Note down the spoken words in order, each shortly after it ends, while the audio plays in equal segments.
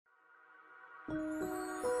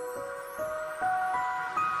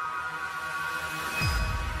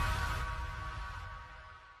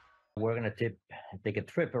to take a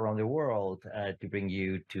trip around the world to bring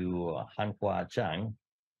you to Hanhua Zhang,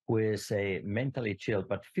 who is a mentally chill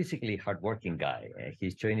but physically hardworking guy.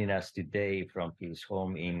 He's joining us today from his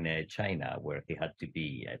home in China, where he had to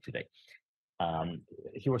be today. Um,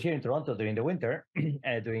 he was here in Toronto during the winter.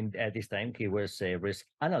 During this time, he was a risk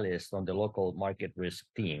analyst on the local market risk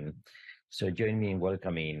team. So join me in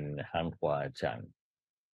welcoming Hanhua Zhang.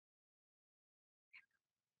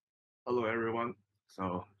 Hello, everyone.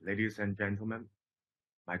 So, ladies and gentlemen,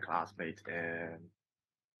 my classmates and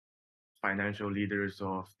financial leaders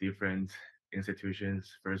of different institutions.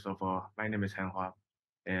 First of all, my name is Hanhua,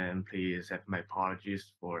 and please accept my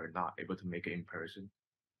apologies for not able to make it in person.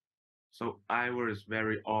 So, I was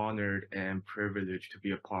very honored and privileged to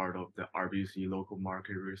be a part of the RBC local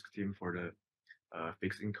market risk team for the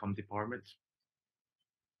fixed income department.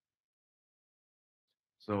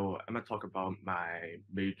 So I'm gonna talk about my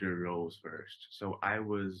major roles first. So I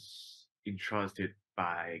was entrusted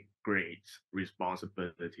by great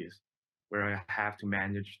responsibilities where I have to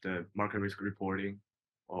manage the market risk reporting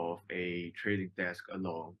of a trading desk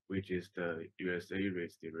alone, which is the USA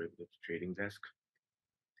rates derivatives trading desk.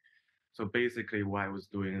 So basically what I was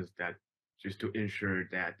doing is that just to ensure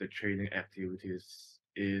that the trading activities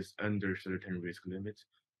is under certain risk limits,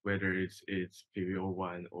 whether it's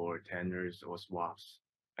PVO1 or tenors or swaps.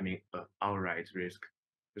 I mean, outright risk.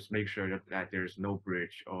 Just make sure that there's no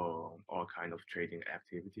breach on all kind of trading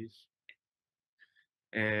activities.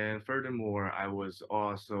 And furthermore, I was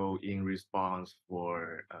also in response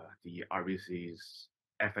for the RBC's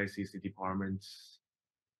FICC department's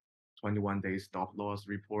 21-day stop loss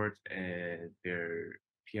report and their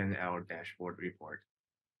P&L dashboard report.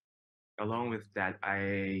 Along with that,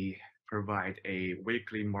 I provide a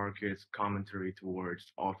weekly market commentary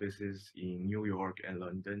towards offices in New York and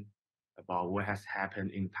London about what has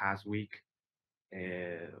happened in past week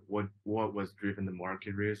and what was driven the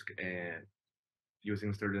market risk and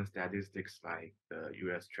using certain statistics like the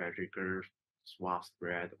US Treasury curve, swap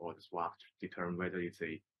spread, or the swap to determine whether it's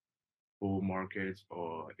a bull market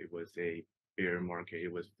or it was a bear market,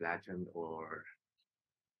 it was flattened or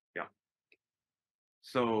yeah.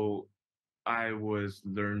 So I was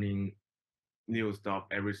learning new stuff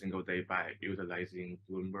every single day by utilizing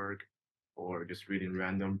Bloomberg or just reading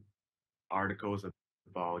random articles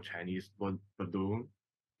about Chinese balloon.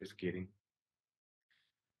 Just kidding.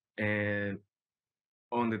 And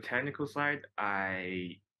on the technical side,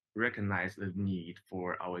 I recognize the need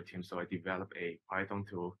for our team, so I developed a Python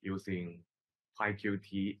tool using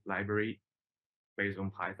PyQt library based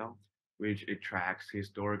on Python, which it tracks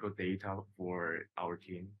historical data for our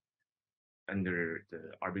team under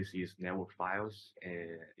the RBC's network files,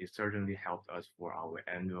 and it certainly helped us for our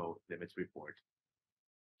annual limits report.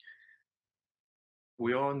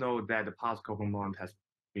 We all know that the past couple months has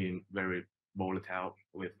been very volatile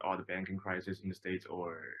with all the banking crisis in the States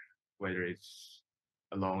or whether it's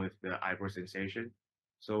along with the IPO sensation.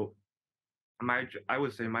 So I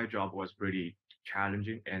would say my job was pretty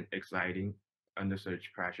challenging and exciting under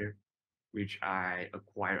such pressure, which I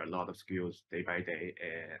acquire a lot of skills day by day,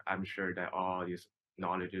 and I'm sure that all these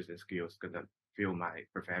knowledges and skills gonna fuel my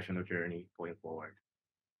professional journey going forward.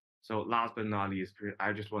 So last but not least,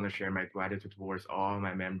 I just want to share my gratitude towards all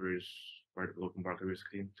my members for the local market risk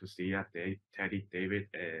team, to Sia, Teddy, David,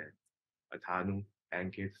 and Atanu,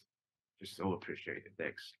 and kids. Just so appreciate it.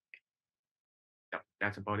 Thanks. Yeah,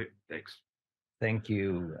 that's about it. Thanks. Thank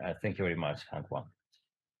you. Thank you very much, Hanhua.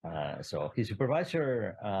 So his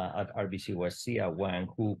supervisor at RBC was Sia Wang,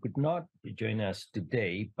 who could not join us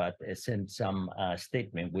today, but sent some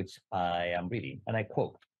statement which I am reading, and I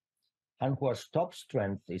quote: Hanhua's top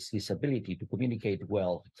strength is his ability to communicate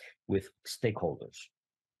well with stakeholders.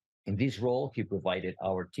 In this role, he provided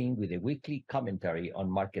our team with a weekly commentary on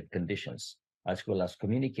market conditions, as well as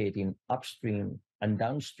communicating upstream and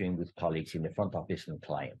downstream with colleagues in the front office and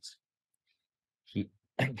clients. He,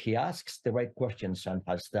 he asks the right questions and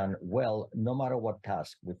has done well no matter what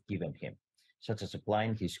task we've given him, such as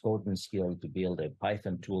applying his coding skill to build a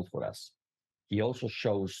Python tool for us. He also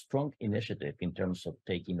shows strong initiative in terms of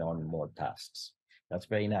taking on more tasks. That's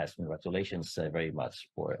very nice. Congratulations very much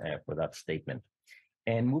for that statement.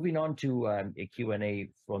 And moving on to a Q&A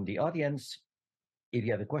from the audience. If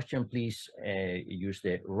you have a question, please use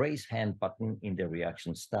the raise hand button in the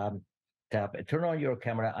reactions tab. Turn on your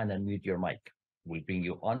camera and unmute your mic. We'll bring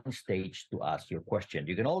you on stage to ask your question.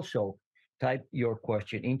 You can also type your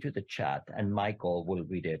question into the chat and Michael will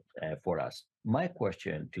read it for us. My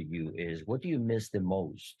question to you is, what do you miss the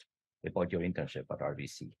most about your internship at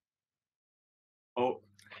RBC? Oh,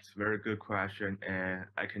 it's a very good question, and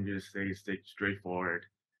I can just say straightforward.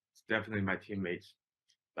 It's definitely my teammates.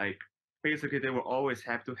 Like basically they were always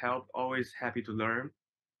happy to help, always happy to learn.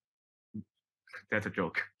 That's a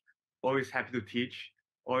joke. Always happy to teach,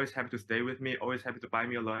 always happy to stay with me, always happy to buy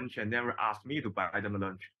me a lunch, and never asked me to buy them a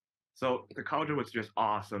lunch. So the culture was just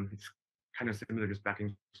awesome. It's kind of similar just back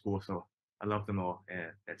in school. So I love them all,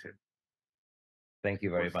 and that's it. Thank you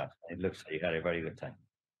Of very course, much. It looks like you had a very good time.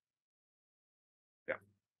 yeah.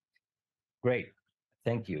 Great.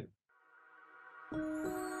 Thank you.